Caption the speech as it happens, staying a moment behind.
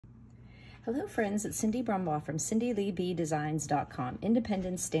Hello friends, it's Cindy Brumbaugh from CindyLeeBDesigns.com,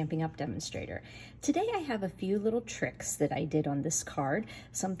 independent Stampin' Up! Demonstrator. Today I have a few little tricks that I did on this card.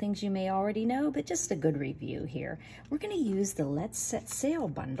 Some things you may already know, but just a good review here. We're going to use the Let's Set Sail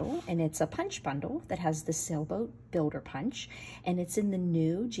bundle, and it's a punch bundle that has the sailboat builder punch, and it's in the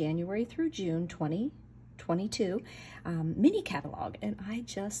new January through June 2022 mini catalog, and I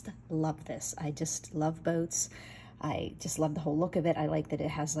just love this. I just love boats. I just love the whole look of it. I like that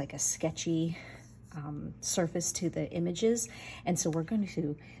it has like a sketchy surface to the images. And so we're going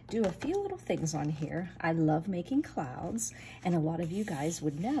to do a few little things on here. I love making clouds, and a lot of you guys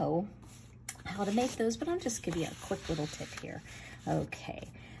would know how to make those, but I'll just give you a quick little tip here. Okay,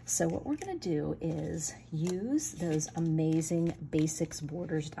 so what we're going to do is use those amazing Basics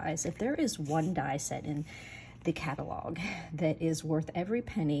Borders dies. If there is one die set in the catalog that is worth every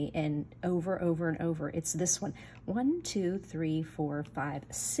penny and over and over, it's this one. 1, 2, 3, 4, 5,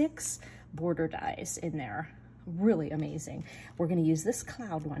 6 border dies in there. Really amazing. We're going to use this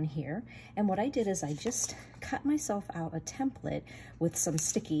cloud one here, and what I did is I just cut myself out a template with some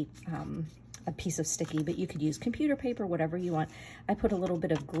sticky, a piece of sticky, but you could use computer paper, whatever you want. I put a little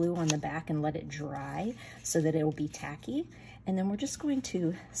bit of glue on the back and let it dry so that it will be tacky. And then we're just going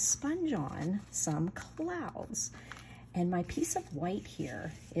to sponge on some clouds. And my piece of white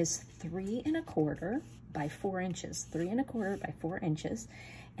here is 3 1/4 by 4 inches, 3 1/4 by 4 inches.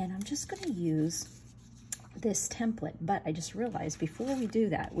 And I'm just going to use this template, but I just realized before we do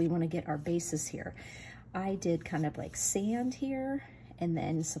that, we want to get our bases here. I did kind of like sand here, and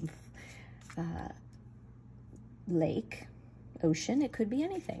then some lake, ocean, it could be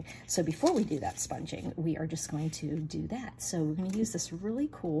anything. So before we do that sponging, we are just going to do that. So we're going to use this really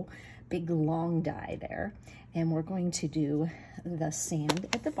cool big long die there, and we're going to do the sand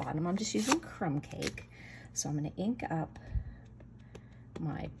at the bottom. I'm just using crumb cake. So I'm going to ink up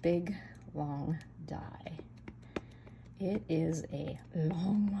my big long die. It is a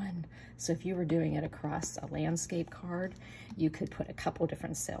long one. So if you were doing it across a landscape card, you could put a couple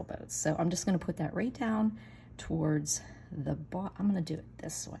different sailboats. So I'm just going to put that right down towards the bottom. I'm going to do it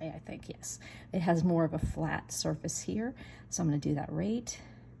this way, I think, yes. It has more of a flat surface here, so I'm going to do that right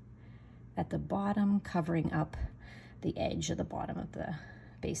at the bottom, covering up the edge of the bottom of the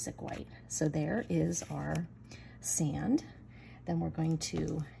basic white. So there is our sand. Then we're going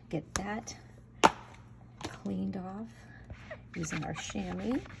to get that cleaned off using our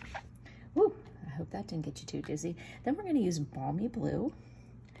chamois. Woo, I hope that didn't get you too dizzy. Then we're going to use balmy blue,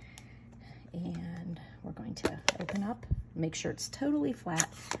 and we're going to open up, make sure it's totally flat,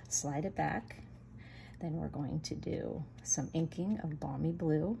 slide it back. Then we're going to do some inking of balmy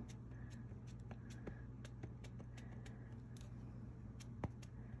blue.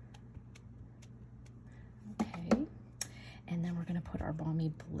 Okay, and then we're going to put our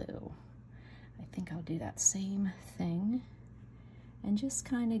balmy blue. I think I'll do that same thing and just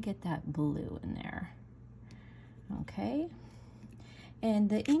kind of get that blue in there. Okay. And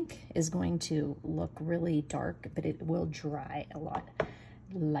the ink is going to look really dark, but it will dry a lot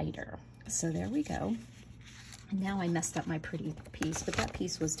lighter. So there we go. And now I messed up my pretty piece, but that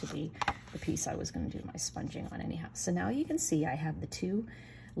piece was to be the piece I was going to do my sponging on anyhow. So now you can see I have the 2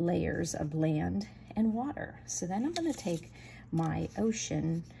 layers of land and water. So then I'm going to take my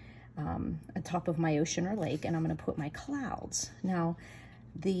ocean, on top of my ocean or lake, and I'm going to put my clouds. Now,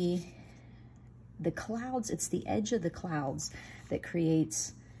 the clouds, it's the edge of the clouds that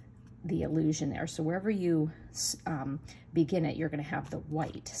creates the illusion there. So wherever you begin it, you're going to have the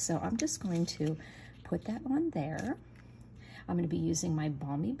white. So I'm just going to put that on there. I'm going to be using my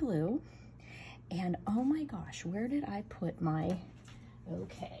balmy blue. And oh my gosh, where did I put my,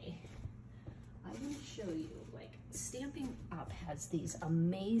 okay, I will show you. Like, Stampin' Up! Has these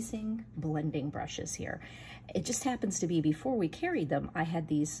amazing blending brushes here. It just happens to be before we carried them, I had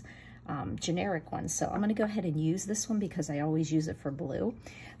these generic ones. So I'm going to go ahead and use this one because I always use it for blue.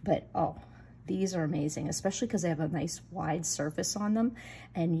 But oh, these are amazing, especially because they have a nice wide surface on them.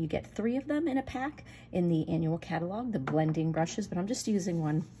 And you get 3 of them in a pack in the annual catalog, the blending brushes. But I'm just using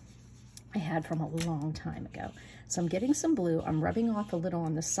one I had from a long time ago. So I'm getting some blue. I'm rubbing off a little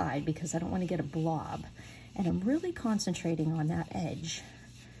on the side because I don't want to get a blob. And I'm really concentrating on that edge.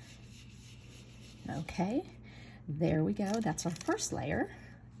 Okay, there we go. That's our first layer.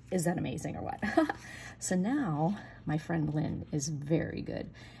 Is that amazing or what? So now my friend Lynn is very good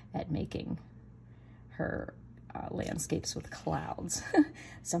at making her landscapes with clouds.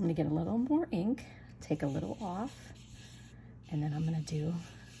 So I'm going to get a little more ink, take a little off, and then I'm going to do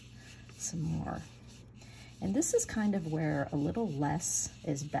some more. And this is kind of where a little less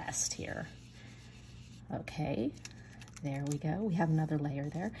is best here. Okay, There we go. We have another layer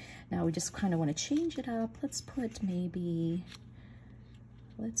there. Now we just kind of want to change it up. Let's put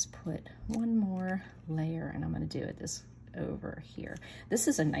one more layer, and I'm going to do it this over here. This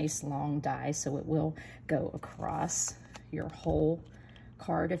is a nice long die, so it will go across your whole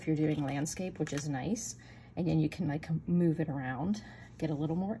card if you're doing landscape, which is nice. And then you can like move it around, get a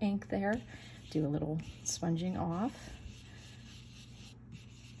little more ink there, do a little sponging off.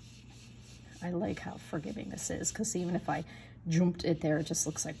 I like how forgiving this is, because even if I jumped it there, it just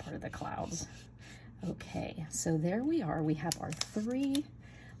looks like part of the clouds. Okay, so there we are. We have our 3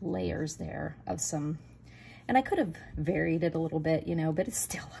 layers there of some, and I could have varied it a little bit, you know, but it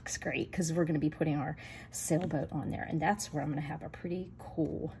still looks great because we're going to be putting our sailboat on there, and that's where I'm going to have a pretty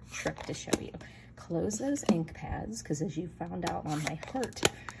cool trick to show you. Close those ink pads, because as you found out on my heart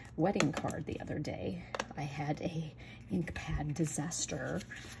wedding card the other day, I had a ink pad disaster.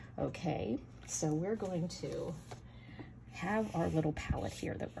 Okay, so we're going to have our little palette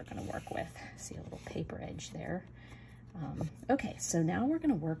here that we're going to work with. See a little paper edge there. Okay, so now we're going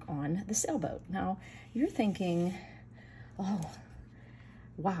to work on the sailboat. Now you're thinking, oh,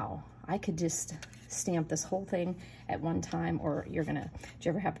 wow, I could just stamp this whole thing at one time, or do you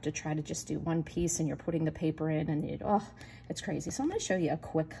ever have to try to just do one piece and you're putting the paper in and it's crazy. So I'm going to show you a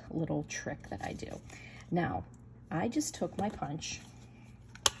quick little trick that I do. Now, I just took my punch.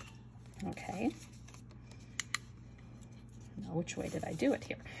 Okay. Now, which way did I do it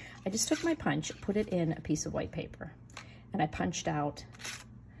here? I just took my punch, put it in a piece of white paper, and I punched out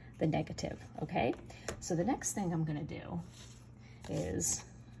the negative, okay? So the next thing I'm gonna do is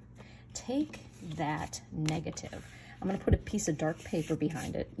take that negative. I'm gonna put a piece of dark paper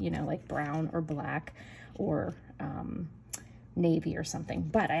behind it, you know, like brown or black or navy or something.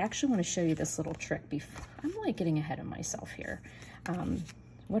 But I actually wanna show you this little trick. I'm like getting ahead of myself here.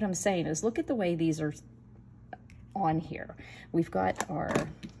 What I'm saying is, look at the way these are on here. We've got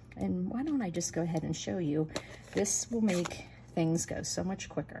and why don't I just go ahead and show you? This will make things go so much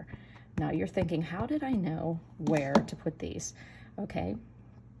quicker. Now you're thinking, how did I know where to put these? Okay,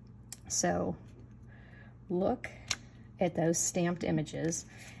 so look at those stamped images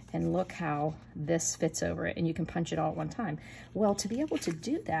and look how this fits over it, and you can punch it all at one time. Well, to be able to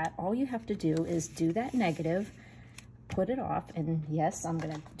do that, all you have to do is do that negative, put it off, and yes, I'm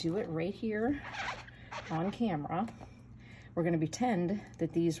gonna do it right here on camera. We're gonna pretend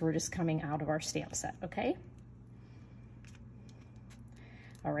that these were just coming out of our stamp set, okay?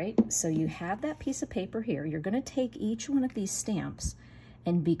 All right, so you have that piece of paper here. You're gonna take each one of these stamps,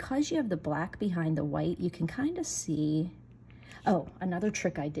 and because you have the black behind the white, you can kind of see. Oh, another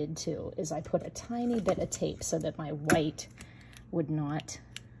trick I did too is I put a tiny bit of tape so that my white would not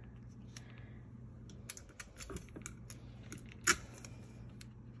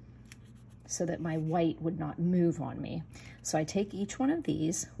move on me. So I take each one of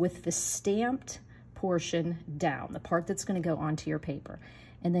these with the stamped portion down, the part that's going to go onto your paper,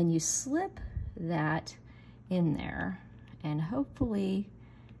 and then you slip that in there, and hopefully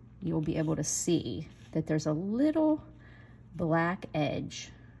you'll be able to see that there's a little black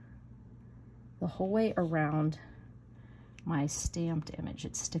edge the whole way around my stamped image.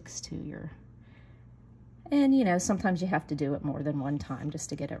 It sticks to your, and you know, sometimes you have to do it more than one time just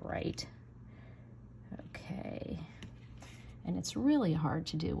to get it right. Okay, and it's really hard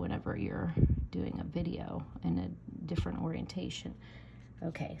to do whenever you're doing a video in a different orientation.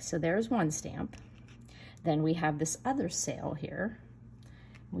 Okay, so there's one stamp. Then we have this other sail here.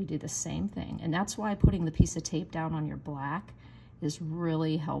 We do the same thing, and that's why putting the piece of tape down on your black is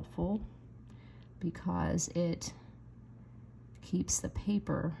really helpful, because it keeps the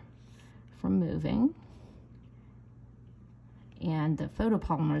paper from moving. And the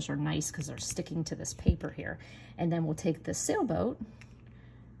photopolymers are nice because they're sticking to this paper here. And then we'll take the sailboat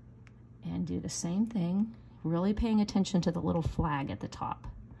and do the same thing, really paying attention to the little flag at the top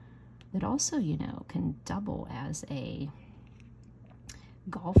that also, you know, can double as a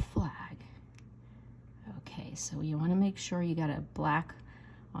golf flag. Okay, so you want to make sure you got a black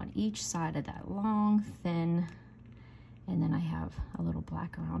on each side of that long, thin, and then I have a little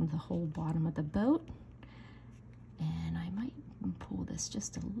black around the whole bottom of the boat. And I might pull this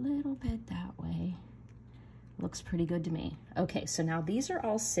just a little bit that way. Looks pretty good to me. Okay, so now these are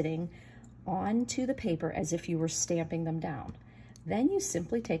all sitting onto the paper as if you were stamping them down. Then you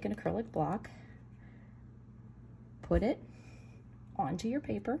simply take an acrylic block, put it onto your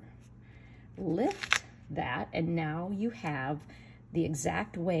paper, lift that, and now you have the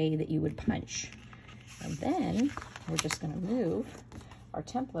exact way that you would punch. And then we're just gonna move our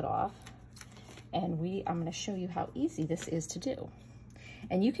template off, and I'm gonna show you how easy this is to do.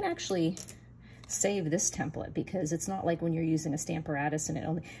 And you can actually save this template because it's not like when you're using a Stamparatus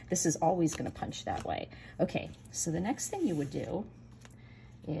and this is always going to punch that way. Okay, so the next thing you would do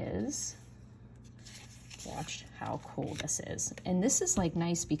is, watch how cool this is. And this is like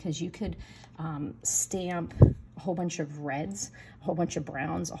nice because you could stamp a whole bunch of reds, a whole bunch of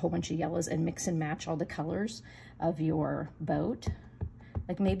browns, a whole bunch of yellows, and mix and match all the colors of your boat.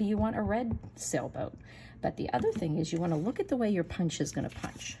 Like maybe you want a red sailboat. But the other thing is you want to look at the way your punch is going to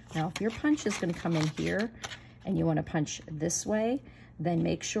punch. Now, if your punch is going to come in here and you want to punch this way, then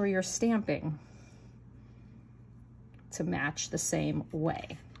make sure you're stamping to match the same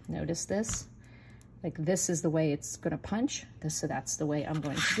way. Notice this? Like this is the way it's going to punch. So that's the way I'm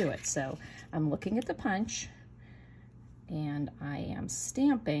going to do it. So I'm looking at the punch and I am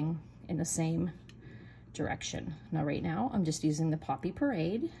stamping in the same direction. Now right now I'm just using the Poppy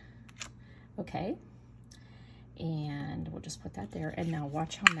Parade. Okay. And we'll just put that there. And now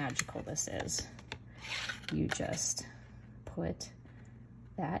watch how magical this is. You just put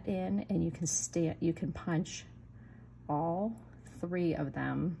that in and you can punch all 3 of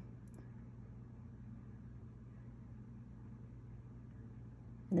them.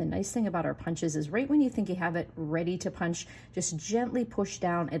 And the nice thing about our punches is right when you think you have it ready to punch, just gently push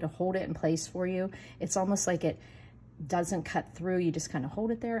down. It'll hold it in place for you. It's almost like it doesn't cut through. You just kind of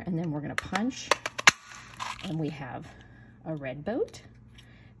hold it there and then we're going to punch. And we have a red boat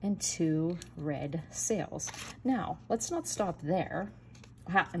and 2 red sails. Now, let's not stop there.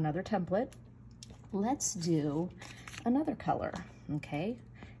 Another template. Let's do another color, okay?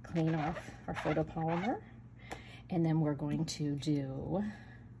 Clean off our photopolymer. And then we're going to do,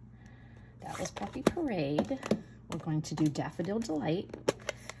 that was Poppy Parade. We're going to do Daffodil Delight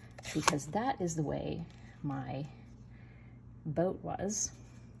because that is the way my boat was.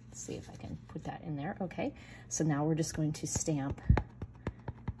 Let's see if I can put that in there. Okay, so now we're just going to stamp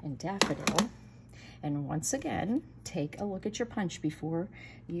in Daffodil. And once again, take a look at your punch before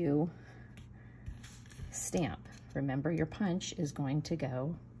you stamp. Remember, your punch is going to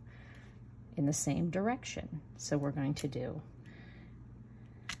go in the same direction. So we're going to do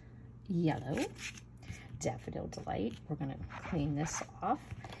yellow, Daffodil Delight. We're going to clean this off,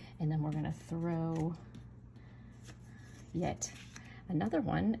 and then we're going to throw yet another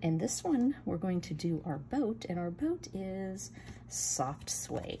one, and this one we're going to do our boat, and our boat is soft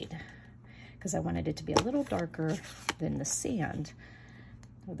suede because I wanted it to be a little darker than the sand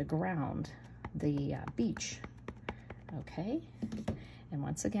or the ground, the beach. Okay, and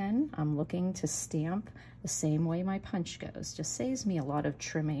once again I'm looking to stamp the same way my punch goes. Just saves me a lot of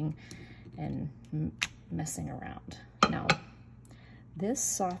trimming and messing around. Now this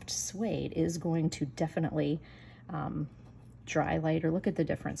soft suede is going to definitely dry lighter. Look at the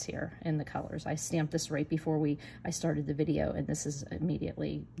difference here in the colors. I stamped this right before I started the video, and this is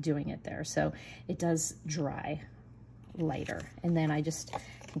immediately doing it there. So it does dry lighter. And then I just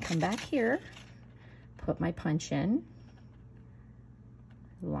can come back here, put my punch in,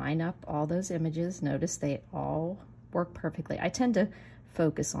 line up all those images. Notice they all work perfectly. I tend to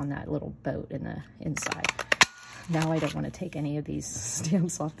focus on that little boat in the inside. Now I don't want to take any of these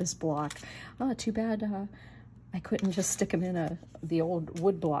stamps off this block. Oh, too bad I couldn't just stick them in the old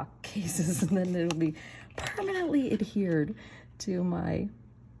wood block cases, and then it'll be permanently adhered to my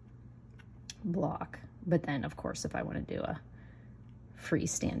block. But then, of course, if I want to do a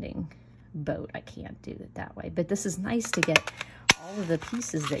freestanding boat, I can't do it that way. But this is nice to get all of the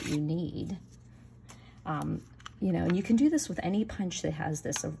pieces that you need. You know, and you can do this with any punch that has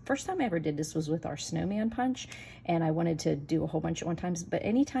this. The first time I ever did this was with our snowman punch, and I wanted to do a whole bunch at one time. But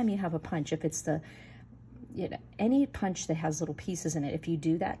anytime you have a punch, if it's any punch that has little pieces in it, if you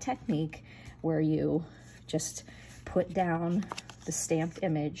do that technique where you just put down the stamped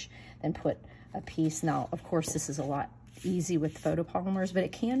image, then put a piece. Now, of course, this is a lot easy with photopolymers, but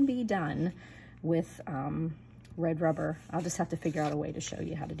it can be done with red rubber. I'll just have to figure out a way to show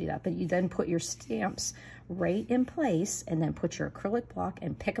you how to do that. But you then put your stamps right in place and then put your acrylic block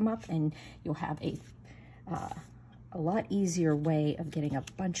and pick them up, and you'll have a lot easier way of getting a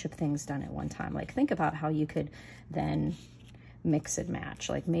bunch of things done at one time. Like, think about how you could then mix and match.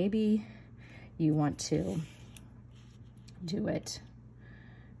 Like, maybe you want to do it,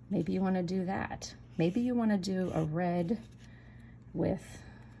 maybe you want to do that. Maybe you want to do a red with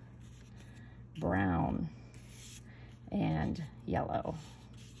brown and yellow.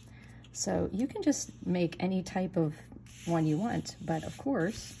 So you can just make any type of one you want, but of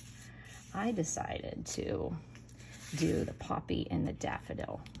course I decided to do the poppy and the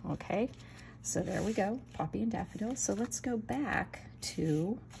daffodil. Okay, so there we go, poppy and daffodil. So let's go back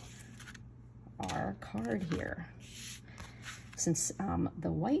to our card here. Since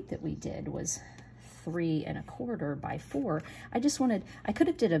the white that we did was 3¼ by 4. I could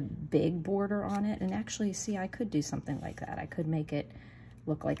have did a big border on it, and actually, see, I could do something like that. I could make it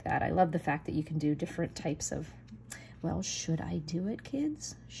look like that. I love the fact that you can do different types of, well, should I do it,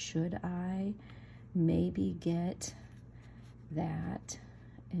 kids? Should I maybe get that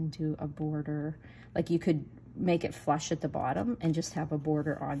and do a border? Like, you could make it flush at the bottom and just have a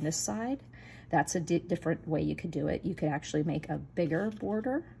border on this side. That's a different way you could do it. You could actually make a bigger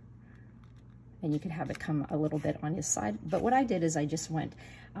border, and you could have it come a little bit on his side. But what I did is I just went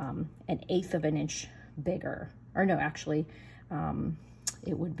 1/8 of an inch bigger. Or no, actually,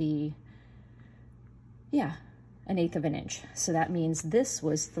 it would be, yeah, 1/8 of an inch. So that means this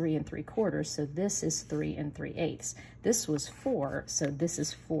was 3 3/4, so this is 3 3/8. This was 4, so this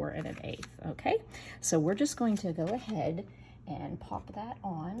is 4 1/8, okay? So we're just going to go ahead and pop that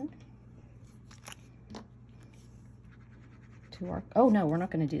on to our, oh no, we're not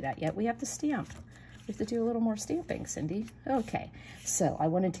gonna do that yet. We have to stamp. We have to do a little more stamping, Cindy. Okay, so I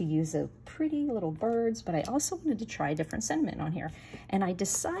wanted to use a pretty little birds, but I also wanted to try a different sentiment on here. And I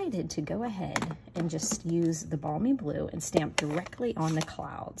decided to go ahead and just use the balmy blue and stamp directly on the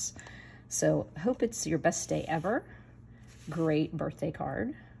clouds. So hope it's your best day ever. Great birthday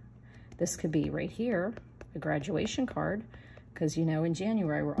card. This could be right here, a graduation card, because you know in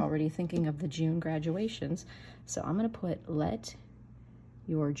January we're already thinking of the June graduations. So I'm gonna put let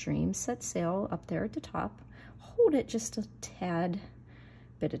your dreams set sail up there at the top. Hold it just a tad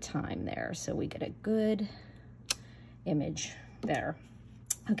bit of time there so we get a good image there.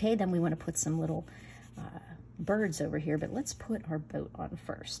 Okay, then we want to put some little birds over here, but let's put our boat on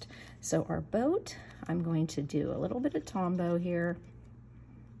first. So our boat, I'm going to do a little bit of Tombow here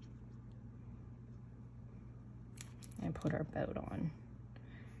and put our boat on.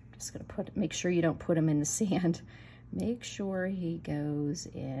 Just gonna make sure you don't put him in the sand. Make sure he goes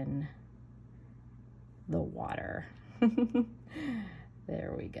in the water.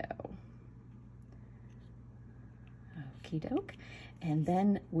 There we go. Okie doke. And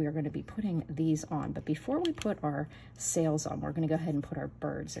then we're going to be putting these on. But before we put our sails on, we're going to go ahead and put our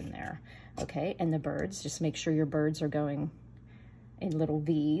birds in there. Okay, and the birds, just make sure your birds are going in little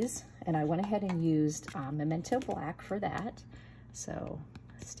V's. And I went ahead and used Memento Black for that. So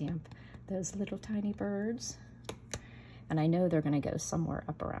stamp those little tiny birds. And I know they're going to go somewhere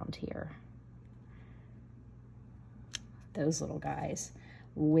up around here. Those little guys.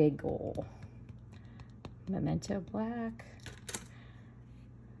 Wiggle. Memento Black.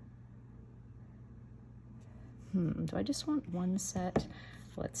 Do I just want one set?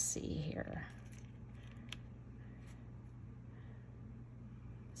 Let's see here.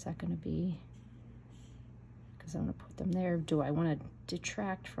 Is that going to be, because I'm going to put them there. Do I want to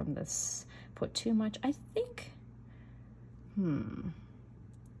detract from this, put too much? I think, do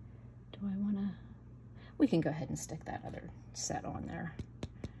I want to, we can go ahead and stick that other set on there.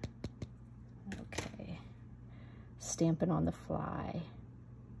 Okay. Stampin' on the fly.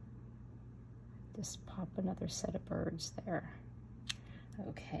 Just pop another set of birds there.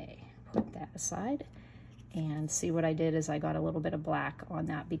 Okay, put that aside. And see what I did is I got a little bit of black on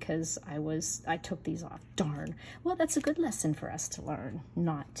that because I took these off. Darn. Well, that's a good lesson for us to learn,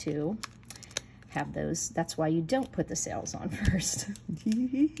 not to have those. That's why you don't put the sails on first.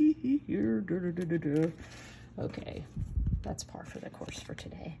 Okay, that's par for the course for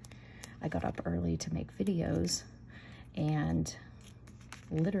today. I got up early to make videos, and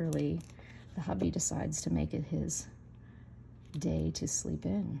literally the hubby decides to make it his day to sleep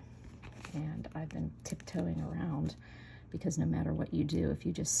in. And I've been tiptoeing around because no matter what you do, if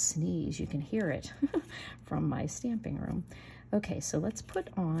you just sneeze, you can hear it from my stamping room. Okay, so let's put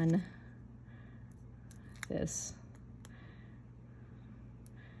on this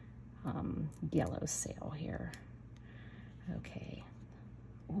yellow sail here. Okay.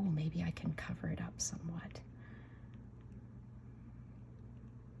 Oh, maybe I can cover it up somewhat.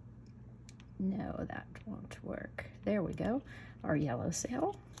 No, that won't work. There we go, our yellow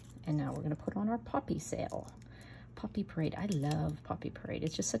sail. And now we're gonna put on our poppy sail. Poppy Parade, I love Poppy Parade.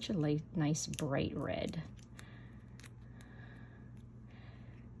 It's just such a nice bright red.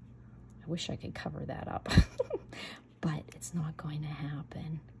 I wish I could cover that up, but it's not going to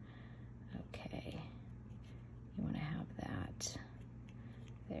happen. Okay, you wanna have that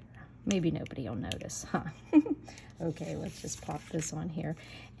there. Maybe nobody will notice, huh? Okay, let's just pop this on here.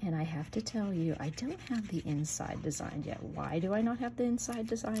 And I have to tell you, I don't have the inside designed yet. Why do I not have the inside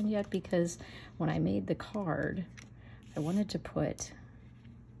design yet? Because when I made the card, I wanted to put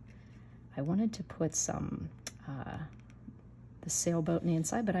some, the sailboat in the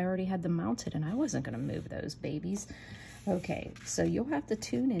inside, but I already had them mounted and I wasn't gonna move those babies. Okay, so you'll have to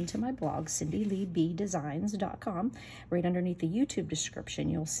tune into my blog, cindyleeBdesigns.com. Right underneath the YouTube description,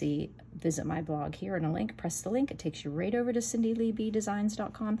 you'll see visit my blog here and a link. Press the link. It takes you right over to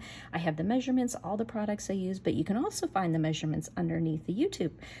cindyleeBdesigns.com. I have the measurements, all the products I use, but you can also find the measurements underneath the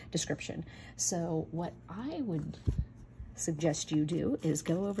YouTube description. So what I would suggest you do is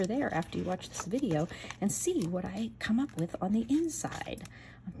go over there after you watch this video and see what I come up with on the inside.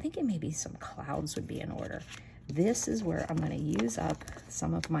 I'm thinking maybe some clouds would be in order. This is where I'm going to use up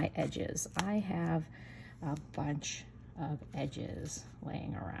some of my edges. I have a bunch of edges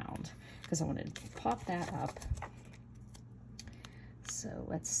laying around because I want to pop that up. So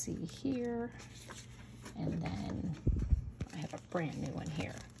let's see here. And then I have a brand new one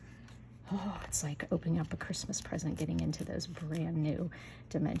here. Oh, it's like opening up a Christmas present, getting into those brand new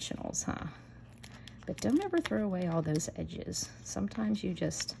dimensionals, huh? But don't ever throw away all those edges. Sometimes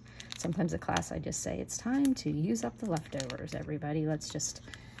the class I just say, it's time to use up the leftovers, everybody. Let's just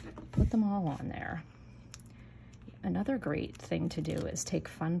put them all on there. Another great thing to do is take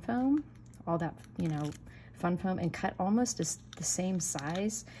fun foam, all that, fun foam, and cut almost the same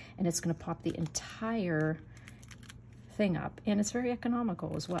size, and it's gonna pop the entire thing up. And it's very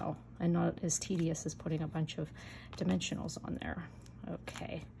economical as well, and not as tedious as putting a bunch of dimensionals on there.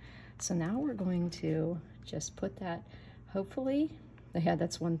 Okay, so now we're going to just put that, hopefully, yeah,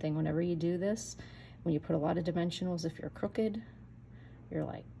 that's one thing. Whenever you do this, when you put a lot of dimensionals, if you're crooked, you're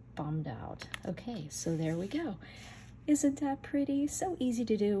like bummed out. Okay, so there we go. Isn't that pretty? So easy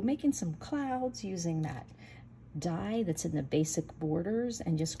to do. Making some clouds using that die that's in the basic borders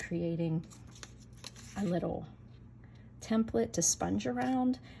and just creating a little template to sponge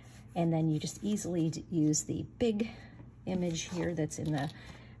around. And then you just easily use the big image here that's in the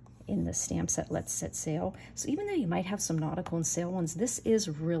stamp set, Let's Set Sail. So even though you might have some nautical and sail ones, this is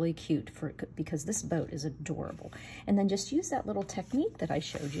really cute because this boat is adorable. And then just use that little technique that I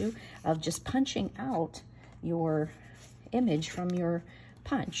showed you of just punching out your image from your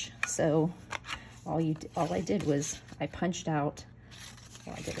punch. So all I did was I punched out,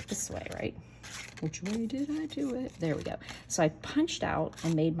 well, I did it this way, right? Which way did I do it? There we go. So I punched out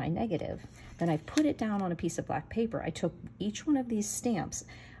and made my negative. Then I put it down on a piece of black paper. I took each one of these stamps,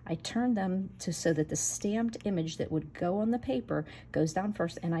 I turned them so that the stamped image that would go on the paper goes down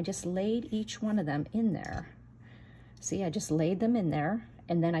first, and I just laid each one of them in there. See, I just laid them in there,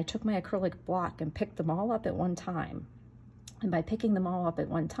 and then I took my acrylic block and picked them all up at one time. And by picking them all up at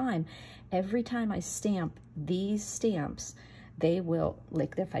one time, every time I stamp these stamps, they will,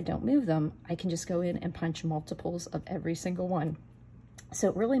 like if I don't move them, I can just go in and punch multiples of every single one. So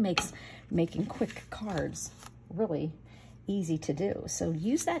it really makes making quick cards really easy to do. So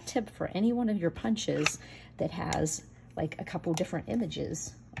use that tip for any one of your punches that has like a couple different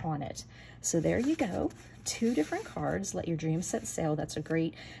images on it. So there you go, 2 different cards. Let your dreams set sail. That's a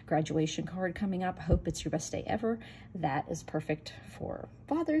great graduation card coming up. Hope it's your best day ever. That is perfect for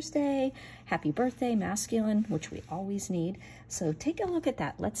Father's Day, happy birthday, masculine, which we always need. So take a look at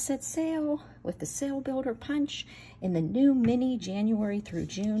that. Let's Set Sail with the Sail Builder punch in the new mini January through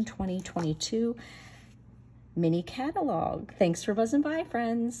June 2022 mini catalog. Thanks for buzzing by,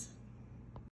 friends.